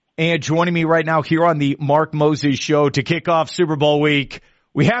And joining me right now here on the Mark Moses Show to kick off Super Bowl week,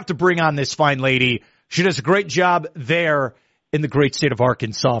 we have to bring on this fine lady. She does a great job there in the great state of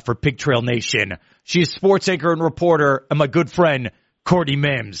Arkansas for Pig Trail Nation. She is sports anchor and reporter, and my good friend, Courtney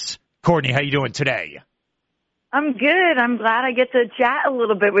Mims. Courtney, how you doing today? I'm good. I'm glad I get to chat a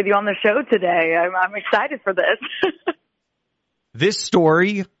little bit with you on the show today. I'm excited for this. This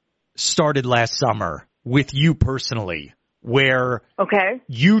story started last summer with you personally, where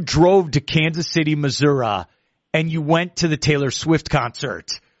you drove to Kansas City, Missouri, and you went to the Taylor Swift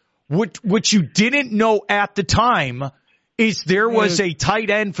concert. What you didn't know at the time is there was a tight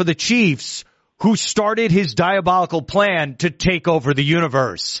end for the Chiefs who started his diabolical plan to take over the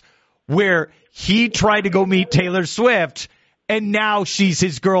universe, where he tried to go meet Taylor Swift, and now she's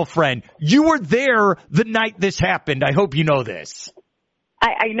his girlfriend. You were there the night this happened. I hope you know this.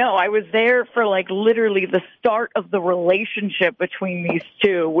 I know. I was there for literally the start of the relationship between these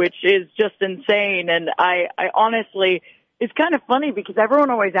two, which is just insane. And I honestly, it's kind of funny because everyone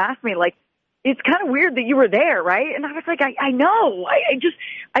always asks me, it's kind of weird that you were there, right? And I was like, I know.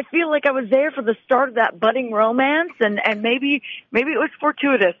 I feel like I was there for the start of that budding romance, and maybe it was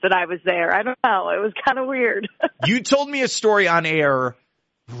fortuitous that I was there. I don't know. It was kind of weird. You told me a story on air,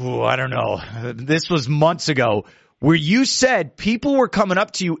 I don't know, this was months ago, where you said people were coming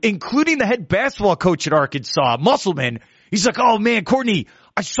up to you, including the head basketball coach at Arkansas, Musselman. He's like, oh, man, Courtney,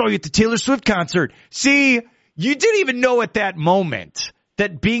 I saw you at the Taylor Swift concert. See, you didn't even know at that moment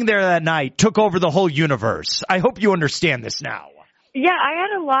that being there that night took over the whole universe. I hope you understand this now. Yeah, I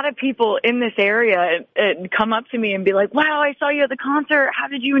had a lot of people in this area come up to me and be like, wow, I saw you at the concert. How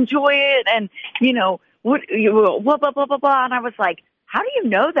did you enjoy it? And, blah, blah, blah, blah, blah. And I was like, how do you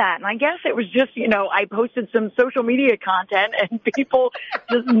know that? And I guess it was just, I posted some social media content and people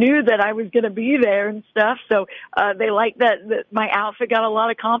just knew that I was going to be there and stuff. So they liked that my outfit got a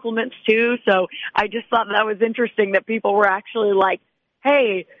lot of compliments too. So I just thought that was interesting that people were actually like,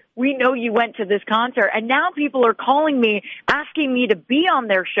 hey, we know you went to this concert. And now people are calling me, asking me to be on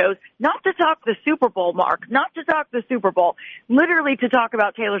their shows, not to talk the Super Bowl, Mark, not to talk the Super Bowl, literally to talk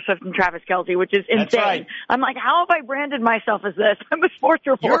about Taylor Swift and Travis Kelce, which is insane. That's right. I'm like, how have I branded myself as this? I'm a sports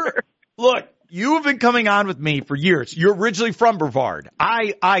reporter. Look, you have been coming on with me for years. You're originally from Brevard.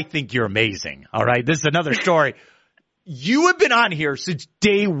 I think you're amazing. All right. This is another story. You have been on here since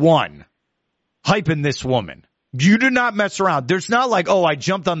day one, hyping this woman. You do not mess around. There's not like, oh, I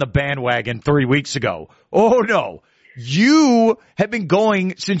jumped on the bandwagon 3 weeks ago. Oh, no. You have been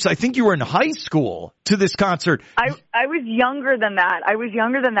going since I think you were in high school to this concert. I was younger than that. I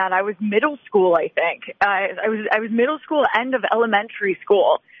was middle school, I think. I was middle school, end of elementary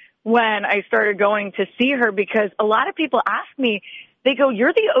school when I started going to see her, because a lot of people ask me, they go,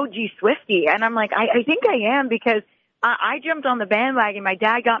 you're the OG Swiftie. And I'm like, I think I am, because I jumped on the bandwagon. My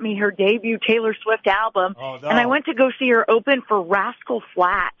dad got me her debut Taylor Swift album, and I went to go see her open for Rascal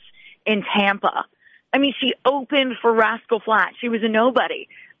Flatts in Tampa. I mean, she opened for Rascal Flatts. She was a nobody.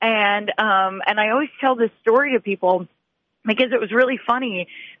 And I always tell this story to people because it was really funny.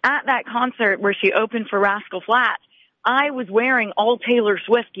 At that concert where she opened for Rascal Flatts, I was wearing all Taylor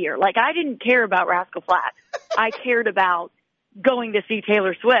Swift gear. I didn't care about Rascal Flatts. I cared about going to see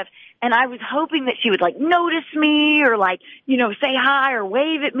Taylor Swift. And I was hoping that she would notice me or say hi or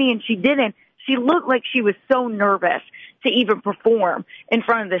wave at me. And she didn't. She looked like she was so nervous to even perform in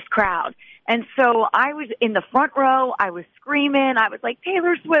front of this crowd. And so I was in the front row. I was screaming. I was like,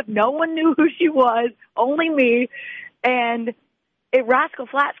 Taylor Swift. No one knew who she was, only me. And Rascal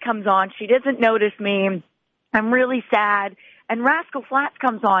Flatts comes on. She doesn't notice me. I'm really sad. And Rascal Flatts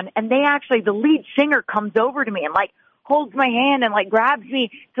comes on, and the lead singer comes over to me and holds my hand and grabs me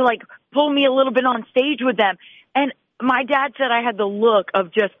to pull me a little bit on stage with them. And my dad said I had the look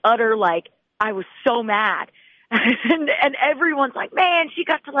of just utter, I was so mad. and everyone's like, man, she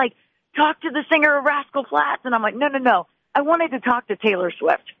got to talk to the singer of Rascal Flatts. And I'm like, no. I wanted to talk to Taylor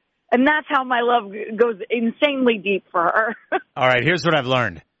Swift. And that's how my love goes insanely deep for her. All right. Here's what I've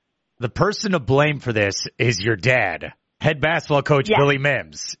learned. The person to blame for this is your dad, head basketball coach, Billy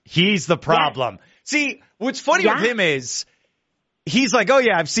Mims. He's the problem. Yes. See, what's funny with him is he's like, oh,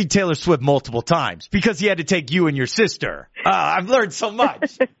 yeah, I've seen Taylor Swift multiple times because he had to take you and your sister. I've learned so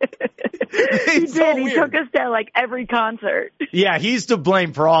much. He did. So he took us to every concert. Yeah, he's to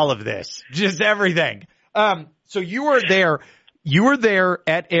blame for all of this, just everything. So you were there. You were there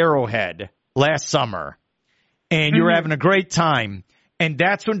at Arrowhead last summer, and you were having a great time. And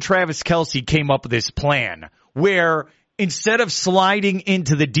that's when Travis Kelce came up with this plan where instead of sliding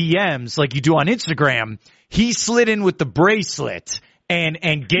into the DMs like you do on Instagram, he slid in with the bracelet and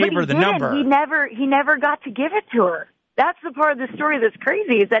gave her the number. He never got to give it to her. that's the part of the story that's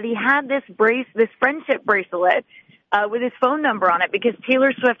crazy, is that he had this friendship bracelet with his phone number on it, because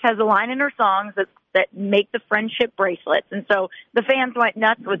Taylor Swift has a line in her songs that make the friendship bracelets. And so the fans went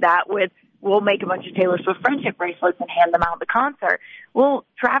nuts with that, we'll make a bunch of Taylor Swift friendship bracelets and hand them out at the concert. Well,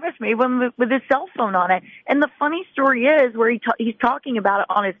 Travis made one with his cell phone on it. And the funny story is where he's talking about it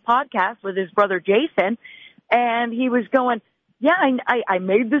on his podcast with his brother Jason, and he was going, yeah, I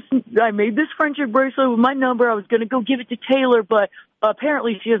made this friendship bracelet with my number. I was going to go give it to Taylor, but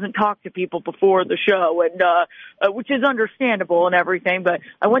apparently she doesn't talk to people before the show, and which is understandable and everything. But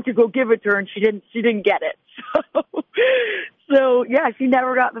I went to go give it to her, and she didn't get it. So yeah, she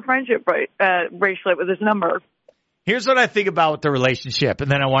never got the friendship bracelet with his number. Here's what I think about the relationship, and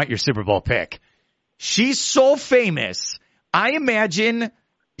then I want your Super Bowl pick. She's so famous. I imagine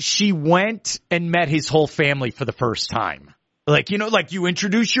she went and met his whole family for the first time. Like, like you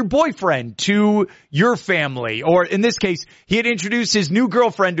introduce your boyfriend to your family, or in this case, he had introduced his new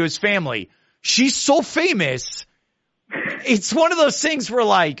girlfriend to his family. She's so famous. It's one of those things where,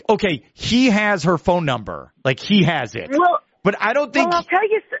 like, okay, he has her phone number. Like, he has it. Well, but I don't think. Well,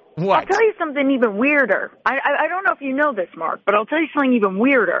 I'll tell you something even weirder. I don't know if you know this, Mark, but I'll tell you something even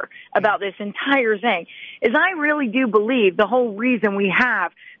weirder about this entire thing. Is I really do believe the whole reason we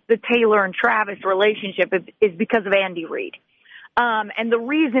have the Taylor and Travis relationship is because of Andy Reid. And the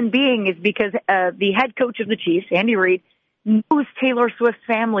reason being is because the head coach of the Chiefs, Andy Reid, knows Taylor Swift's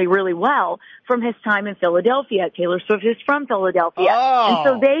family really well from his time in Philadelphia. Taylor Swift is from Philadelphia. Oh. And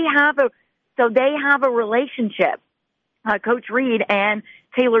so they have a relationship, Coach Reid and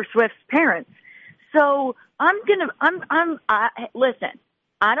Taylor Swift's parents. So listen,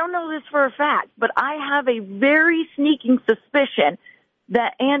 I don't know this for a fact, but I have a very sneaking suspicion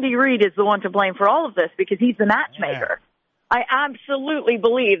that Andy Reid is the one to blame for all of this, because he's the matchmaker. Yeah. I absolutely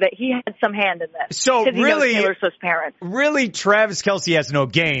believe that he had some hand in this. So really, Taylor Swift's parents. Really, Travis Kelce has no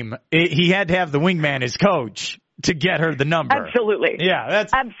game. He had to have the wingman as coach to get her the number. Absolutely. Yeah,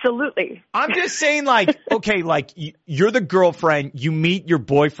 that's absolutely. I'm just saying, like, okay, like you're the girlfriend. You meet your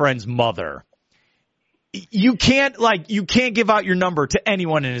boyfriend's mother. You can't give out your number to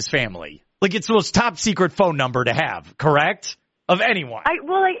anyone in his family. Like, it's the most top secret phone number to have. Correct? Of anyone.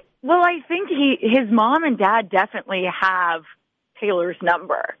 I think his mom and dad definitely have Taylor's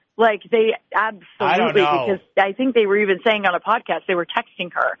number. Like, they absolutely, because I think they were even saying on a podcast, they were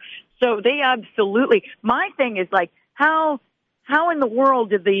texting her. So they absolutely, my thing is, like, how in the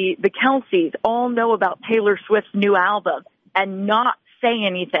world did the Kelceys all know about Taylor Swift's new album and not say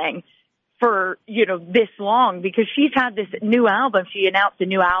anything for, this long? Because she's had this new album. She announced a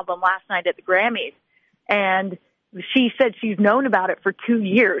new album last night at the Grammys, and she said she's known about it for 2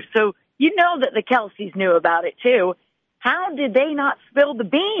 years. So you know that the Kelceys knew about it too. How did they not spill the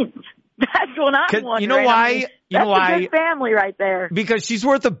beans? That's what I'm wondering. You know why? I mean, that's a good family right there. Because she's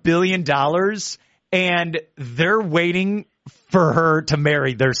worth $1 billion, and they're waiting for her to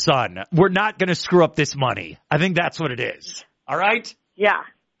marry their son. We're not going to screw up this money. I think that's what it is. All right? Yeah.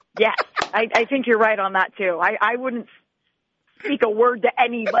 Yes. I think you're right on that too. I wouldn't speak a word to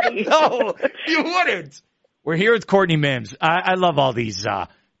anybody. No, you wouldn't. We're here with Courtney Mims. I love all these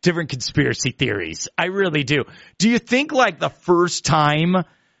different conspiracy theories. I really do. Do you think, like, the first time,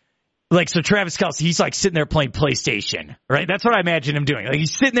 like, so Travis Kelce, he's like sitting there playing PlayStation, right? That's what I imagine him doing. Like,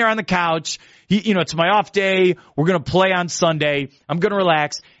 he's sitting there on the couch. It's my off day. We're going to play on Sunday. I'm going to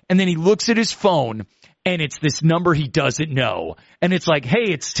relax. And then he looks at his phone, and it's this number he doesn't know. And it's like, hey,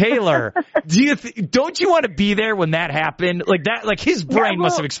 it's Taylor. Don't you want to be there when that happened? Like that, like his brain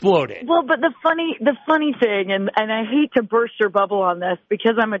must have exploded. Well, but the funny thing, and I hate to burst your bubble on this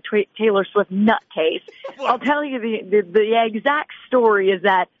because I'm a Taylor Swift nutcase. I'll tell you the exact story is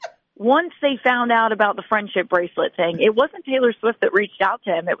that once they found out about the friendship bracelet thing, it wasn't Taylor Swift that reached out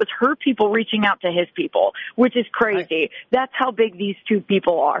to him. It was her people reaching out to his people, which is crazy. That's how big these two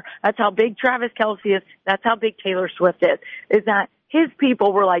people are. That's how big Travis Kelce is. That's how big Taylor Swift is that his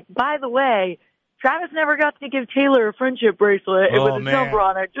people were like, by the way, Travis never got to give Taylor a friendship bracelet with his number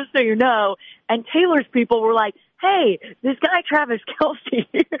on it, just so you know. And Taylor's people were like, hey, this guy Travis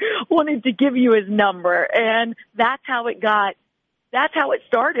Kelce wanted to give you his number. And that's how it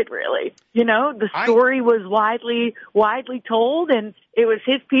started, really. The story was widely told, and it was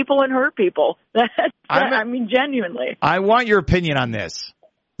his people and her people. Genuinely. I want your opinion on this.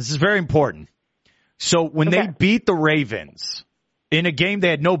 This is very important. So when they beat the Ravens in a game they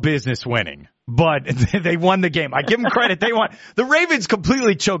had no business winning, but they won the game. I give them credit. They won. The Ravens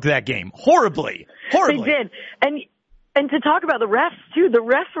completely choked that game. Horribly. They did. And to talk about the refs, too, the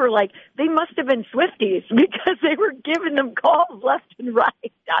refs were like, they must have been Swifties because they were giving them calls left and right.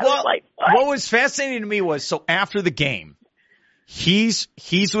 I was like, what was fascinating to me was, so after the game, he's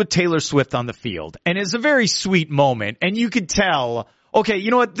with Taylor Swift on the field, and it's a very sweet moment, and you could tell, okay,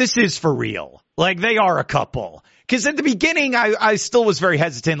 you know what, this is for real. Like, they are a couple. Because at the beginning, I still was very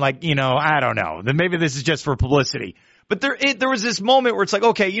hesitant, like, you know, I don't know, then maybe this is just for publicity. But there was this moment where it's like,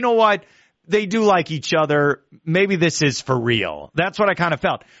 okay, you know what? They do like each other. Maybe this is for real. That's what I kind of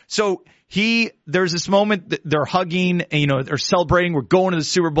felt. So there's this moment that they're hugging, and, you know, they're celebrating. We're going to the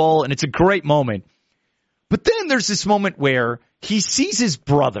Super Bowl, and it's a great moment. But then there's this moment where he sees his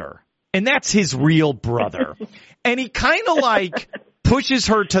brother, and that's his real brother. And he kind of like pushes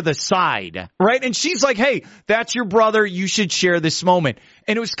her to the side, right? And she's like, hey, that's your brother. You should share this moment.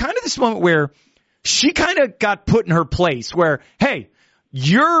 And it was kind of this moment where she kind of got put in her place where, hey,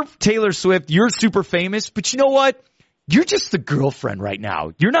 you're Taylor Swift, you're super famous, but you know what? You're just the girlfriend right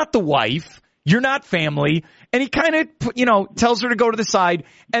now. You're not the wife. You're not family. And he kind of, you know, tells her to go to the side,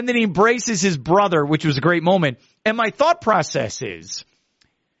 and then he embraces his brother, which was a great moment. And my thought process is,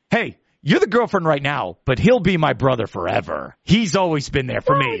 hey, you're the girlfriend right now, but he'll be my brother forever. He's always been there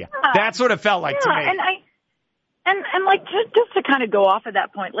for me. Yeah. That's what it felt like to me. And like, just to kind of go off at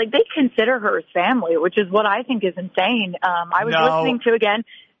that point, like, they consider her as family, which is what I think is insane. I was listening to,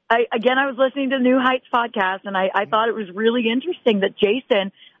 I was listening to the New Heights podcast, and I thought it was really interesting that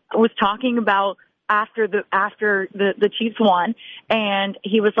Jason was talking about after the Chiefs won, and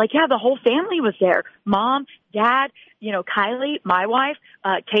he was like, yeah, the whole family was there. Mom, Dad, you know, Kylie, my wife,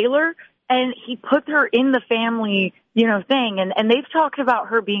 Taylor, and he put her in the family, you know, thing. And they've talked about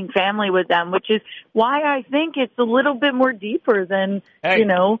her being family with them, which is why I think it's a little bit more deeper than,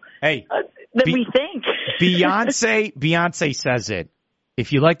 than we think. Beyonce says it.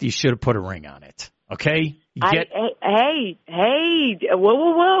 If you liked it, you should have put a ring on it. Okay? Hey,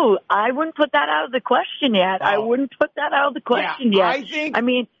 whoa. I wouldn't put that out of the question yet. I wouldn't put that out of the question yet.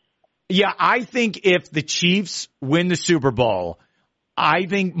 I think if the Chiefs win the Super Bowl, I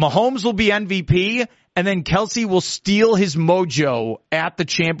think Mahomes will be MVP, and then Kelsey will steal his mojo at the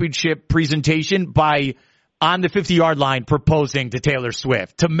championship presentation by, on the 50-yard line, proposing to Taylor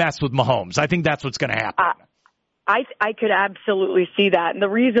Swift to mess with Mahomes. I think that's what's going to happen. I could absolutely see that. And the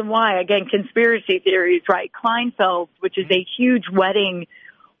reason why, again, conspiracy theories, right? Kleinfeld's, which is a huge wedding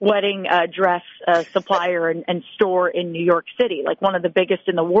dress supplier and store in New York City, like one of the biggest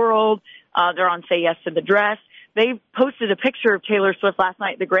in the world. They're on Say Yes to the Dress. They posted a picture of Taylor Swift last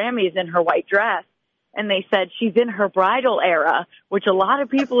night at the Grammys in her white dress, and they said she's in her bridal era, which a lot of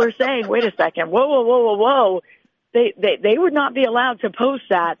people are saying, wait a second, whoa. They would not be allowed to post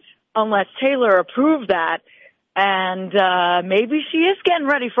that unless Taylor approved that. And maybe she is getting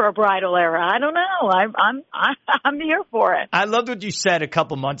ready for a bridal era. I don't know. I'm here for it. I loved what you said a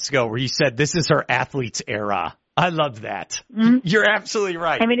couple months ago, where you said this is her athlete's era. I love that. Mm-hmm. You're absolutely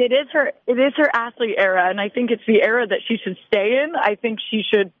right. I mean, it is her athlete era, and I think it's the era that she should stay in. I think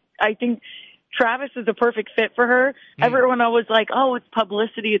Travis is a perfect fit for her. Everyone always like, oh, it's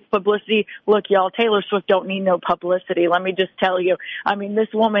publicity. Look, y'all, Taylor Swift don't need no publicity. Let me just tell you. I mean, this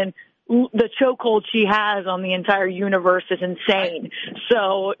woman, the chokehold she has on the entire universe is insane.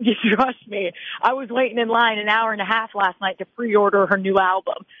 So you trust me. I was waiting in line an hour and a half last night to pre-order her new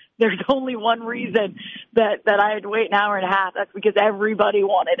album. There's only one reason that I had to wait an hour and a half. That's because everybody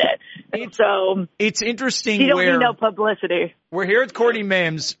wanted it. It's interesting. She don't need no publicity. We're here at Courtney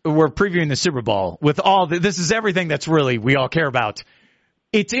Mims. We're previewing the Super Bowl with this is everything that's really we all care about.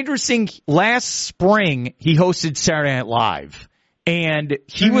 It's interesting. Last spring, he hosted Saturday Night Live. And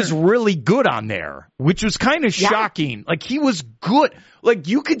he was really good on there, which was kind of shocking. Like, he was good. Like,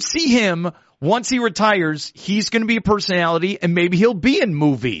 you could see him, once he retires, he's going to be a personality, and maybe he'll be in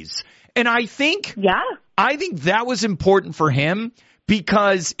movies. And I think that was important for him,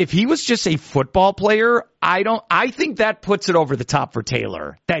 because if he was just a football player, I think that puts it over the top for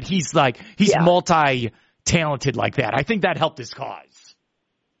Taylor, that he's multi-talented like that. I think that helped his cause.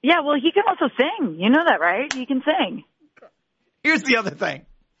 Yeah, well, he can also sing. You know that, right? He can sing. Here's the other thing.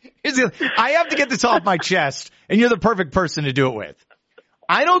 I have to get this off my chest, and you're the perfect person to do it with.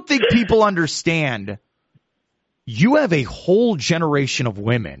 I don't think people understand you have a whole generation of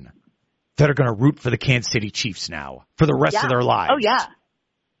women that are going to root for the Kansas City Chiefs now for the rest of their lives. Oh, yeah.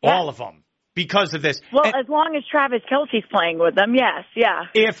 All of them. Because of this. Well, as long as Travis Kelce's playing with them, yes, yeah.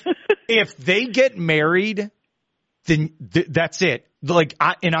 If they get married, then that's it. Like,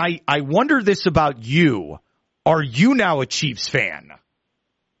 I wonder this about you. Are you now a Chiefs fan?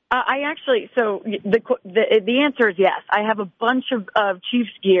 The answer is yes. I have a bunch of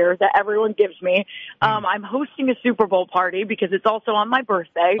Chiefs gear that everyone gives me. I'm hosting a Super Bowl party because it's also on my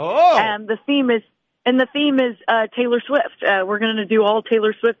birthday. Oh. And the theme is Taylor Swift. We're going to do all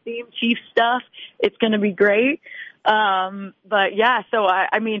Taylor Swift themed Chiefs stuff. It's going to be great. But yeah, so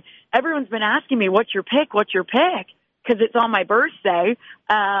I mean, everyone's been asking me, what's your pick? Because it's on my birthday,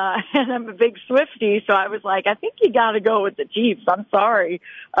 and I'm a big Swiftie, so I was like, I think you got to go with the Chiefs. I'm sorry.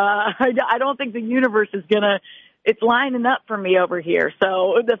 I don't think the universe is it's lining up for me over here.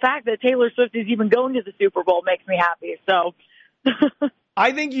 So the fact that Taylor Swift is even going to the Super Bowl makes me happy. So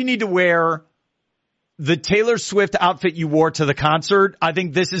I think you need to wear the Taylor Swift outfit you wore to the concert. I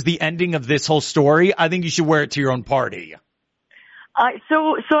think this is the ending of this whole story. I think you should wear it to your own party.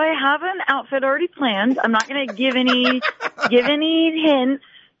 So I have an outfit already planned. I'm not going to give any hints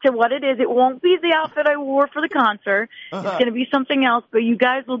to what it is. It won't be the outfit I wore for the concert. It's going to be something else, but you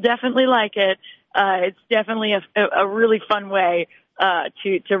guys will definitely like it. It's definitely a really fun way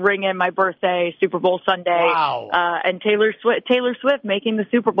to ring in my birthday, Super Bowl Sunday. Wow. And Taylor Swift making the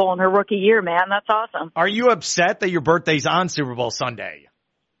Super Bowl in her rookie year, man. That's awesome. Are you upset that your birthday's on Super Bowl Sunday?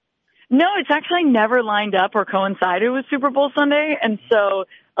 No, it's actually never lined up or coincided with Super Bowl Sunday. And so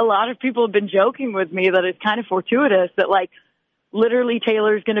a lot of people have been joking with me that it's kind of fortuitous that, like, literally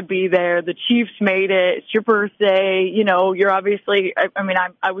Taylor's going to be there. The Chiefs made it. It's your birthday. You know, you're obviously, I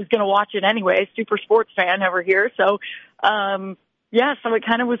was going to watch it anyway. Super sports fan over here. So, yeah, so it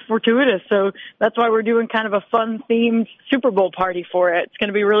kind of was fortuitous. So that's why we're doing kind of a fun-themed Super Bowl party for it. It's going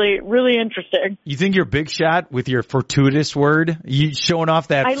to be really, really interesting. You think you're big shot with your fortuitous word? You showing off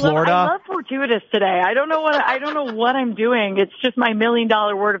that Florida? I love fortuitous today. I don't know what I'm doing. It's just my $1 million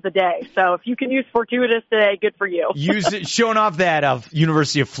word of the day. So if you can use fortuitous today, good for you. Use it, showing off that of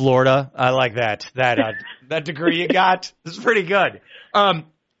University of Florida. I like that. That degree you got. This is pretty good.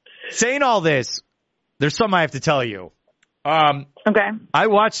 Saying all this, there's something I have to tell you. Okay. I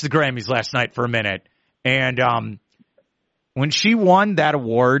watched the Grammys last night for a minute, and when she won that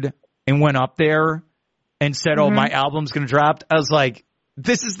award and went up there and said, "Oh, my album's going to drop," I was like,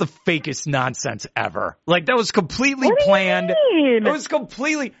 "This is the fakest nonsense ever." Like, that was completely planned. It was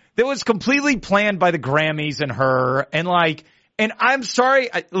completely planned by the Grammys and her, and I'm sorry.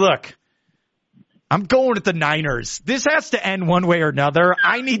 Look, I'm going with the Niners. This has to end one way or another.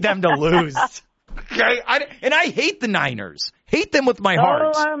 I need them to lose. Okay, I hate the Niners. Hate them with my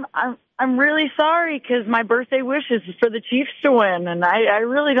heart. Oh, I'm really sorry because my birthday wish is for the Chiefs to win, and I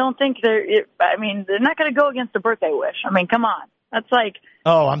really don't think they're not going to go against a birthday wish. I mean, come on, that's like.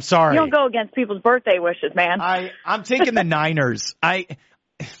 Oh, I'm sorry. You don't go against people's birthday wishes, man. I'm taking the Niners.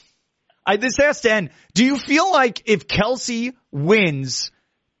 This has to end. Do you feel like if Kelsey wins,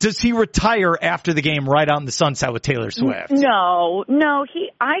 does he retire after the game right on the sunset with Taylor Swift? No.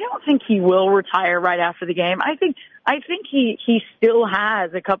 I don't think he will retire right after the game. I think he still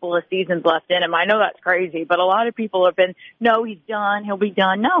has a couple of seasons left in him. I know that's crazy, but a lot of people have been, no, he's done. He'll be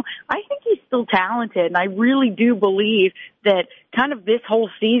done. No, I think he's still talented. And I really do believe that kind of this whole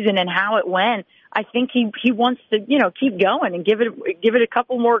season and how it went, I think he wants to, keep going and give it a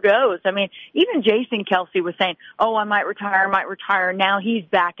couple more goes. I mean, even Jason Kelsey was saying, "Oh, I might retire." Now he's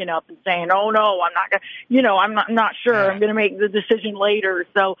backing up and saying, "Oh no, I'm not going to, I'm not sure. I'm going to make the decision later."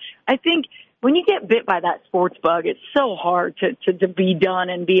 So I think when you get bit by that sports bug, it's so hard to be done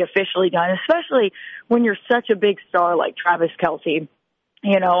and be officially done, especially when you're such a big star like Travis Kelsey.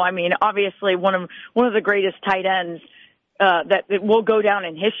 Obviously one of the greatest tight ends. That will go down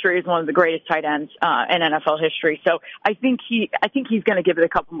in history as one of the greatest tight ends in NFL history. So I think he's going to give it a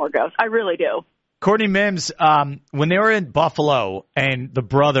couple more goes. I really do. Courtney Mims, when they were in Buffalo and the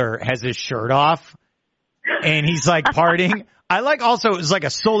brother has his shirt off and he's like partying, I like also it was like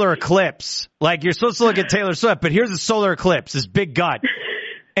a solar eclipse. Like you're supposed to look at Taylor Swift, but here's a solar eclipse, this big gut.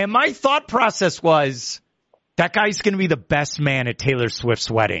 And my thought process that guy's going to be the best man at Taylor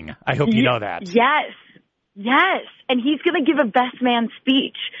Swift's wedding. I hope you know that. Yes, and he's going to give a best man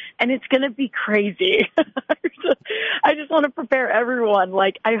speech, and it's going to be crazy. I just want to prepare everyone.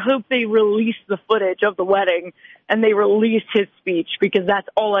 Like, I hope they release the footage of the wedding, and they release his speech, because that's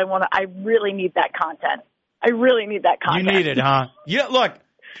all I want. I really need that content. You need it, huh? Yeah, look,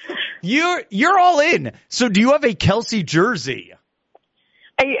 you're all in. So do you have a Kelsey jersey?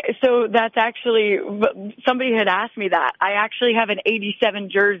 So that's actually, somebody had asked me that. I actually have an 87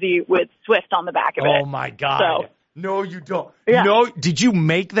 jersey with Swift on the back of it. Oh, my God. So, no, you don't. Yeah. No, did you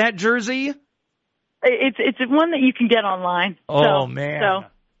make that jersey? It's one that you can get online. Oh, man. So.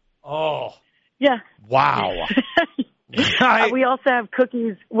 Oh. Yeah. Wow. We also have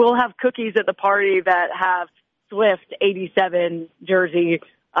cookies. We'll have cookies at the party that have Swift 87 jersey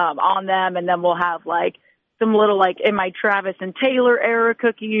on them. And then we'll have like some little, like in my Travis and Taylor era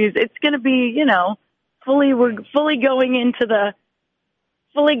cookies. It's going to be, we're fully going into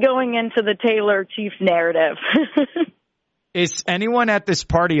the Taylor Chiefs narrative. Is anyone at this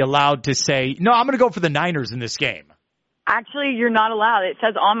party allowed to say, no, I'm going to go for the Niners in this game? Actually, you're not allowed. It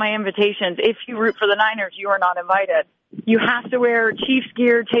says on my invitations, if you root for the Niners, you are not invited. You have to wear Chiefs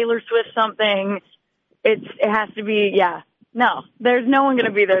gear, Taylor Swift something. It has to be, No, there's no one going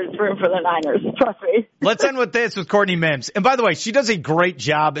to be there that's rooting for the Niners. Trust me. Let's end with this with Courtney Mims. And by the way, she does a great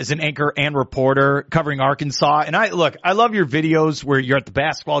job as an anchor and reporter covering Arkansas. And I love your videos where you're at the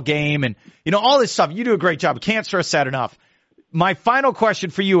basketball game and, all this stuff. You do a great job. I can't stress that enough. My final question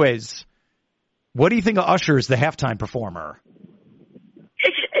for you is, what do you think of Usher as the halftime performer?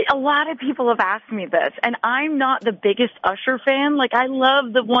 A lot of people have asked me this, and I'm not the biggest Usher fan. Like, I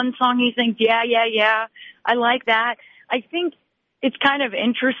love the one song he sings, Yeah, Yeah, Yeah. I like that. I think it's kind of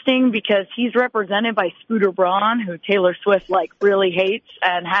interesting because he's represented by Scooter Braun, who Taylor Swift, really hates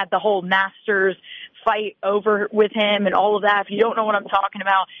and had the whole Masters fight over with him and all of that. If you don't know what I'm talking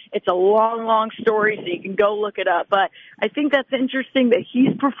about, it's a long, long story, so you can go look it up. But I think that's interesting that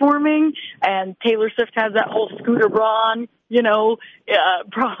he's performing, and Taylor Swift has that whole Scooter Braun,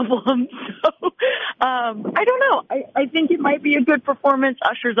 problem. So, I don't know. I think it might be a good performance.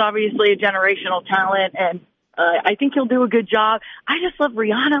 Usher's obviously a generational talent, and I think he'll do a good job. I just love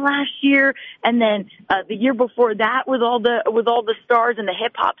Rihanna last year, and then the year before that with all the stars and the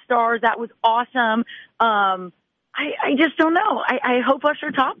hip hop stars. That was awesome. I just don't know. I hope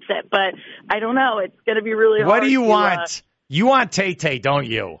Usher tops it, but I don't know. It's going to be really hard. What do you want? You want Tay-Tay, don't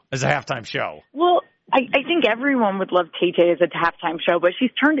you, as a halftime show? Well, I think everyone would love Tay-Tay as a halftime show, but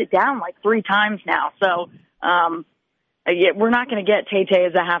she's turned it down 3 times now. So, we're not going to get Tay-Tay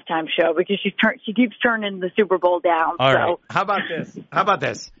as a halftime show because she keeps turning the Super Bowl down. All right. How about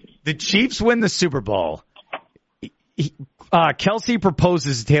this? The Chiefs win the Super Bowl. Kelsey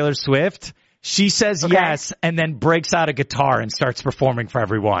proposes to Taylor Swift. She says yes, and then breaks out a guitar and starts performing for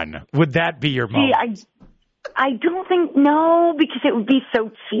everyone. Would that be your moment? I don't think, no, because it would be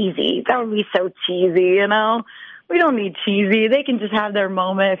so cheesy. That would be so cheesy, We don't need cheesy. They can just have their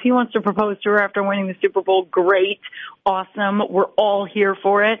moment. If he wants to propose to her after winning the Super Bowl, great, awesome. We're all here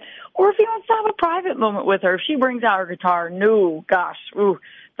for it. Or if he wants to have a private moment with her, if she brings out her guitar, no, gosh,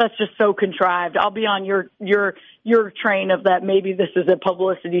 that's just so contrived. I'll be on your train of that. Maybe this is a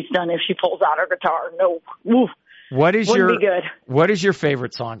publicity stunt if she pulls out her guitar. No, wouldn't be good. What is your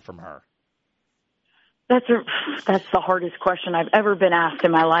favorite song from her? That's the hardest question I've ever been asked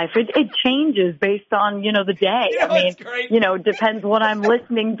in my life. It changes based on, the day. Depends what I'm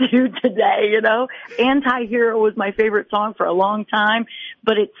listening to today, Anti-Hero was my favorite song for a long time,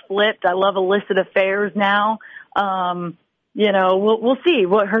 but it's flipped. I love Illicit Affairs now. We'll see.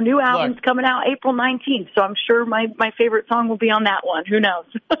 What her new album's coming out April 19th, so I'm sure my favorite song will be on that one. Who knows?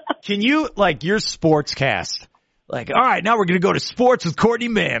 Can you, your sportscast, all right, now we're going to go to sports with Courtney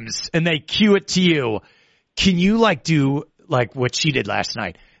Mims, and they cue it to you. Can you do what she did last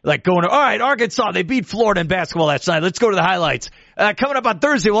night? Going, all right, Arkansas, they beat Florida in basketball last night. Let's go to the highlights. Coming up on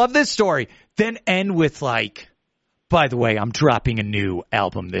Thursday, we'll have this story. Then end with by the way, I'm dropping a new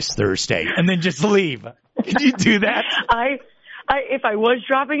album this Thursday, and then just leave. Can you do that? If I was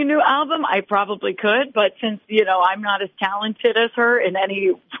dropping a new album, I probably could, but since, I'm not as talented as her in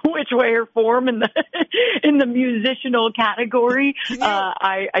any which way or form in the musicianal category,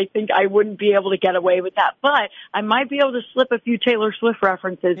 I think I wouldn't be able to get away with that. But I might be able to slip a few Taylor Swift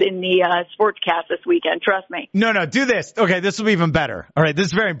references in the sportscast this weekend. Trust me. No, do this. Okay, this will be even better. All right, this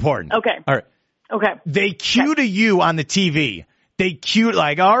is very important. Okay. All right. Okay. They cue to you on the TV. They cue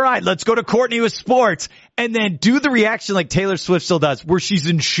all right, let's go to Courtney with sports. And then do the reaction like Taylor Swift still does, where she's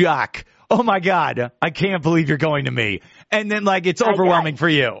in shock. Oh, my God, I can't believe you're going to me. And then, it's overwhelming for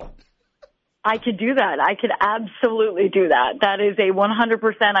you. I could do that. I could absolutely do that. That is a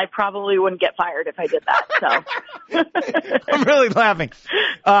 100%. I probably wouldn't get fired if I did that. So I'm really laughing.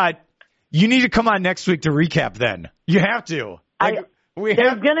 You need to come on next week to recap then. You have to.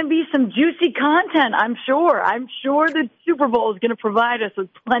 There's going to be some juicy content, I'm sure. I'm sure the Super Bowl is going to provide us with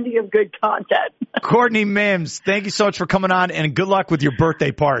plenty of good content. Courtney Mims, thank you so much for coming on, and good luck with your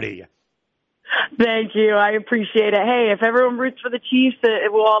birthday party. Thank you. I appreciate it. Hey, if everyone roots for the Chiefs,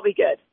 it will all be good.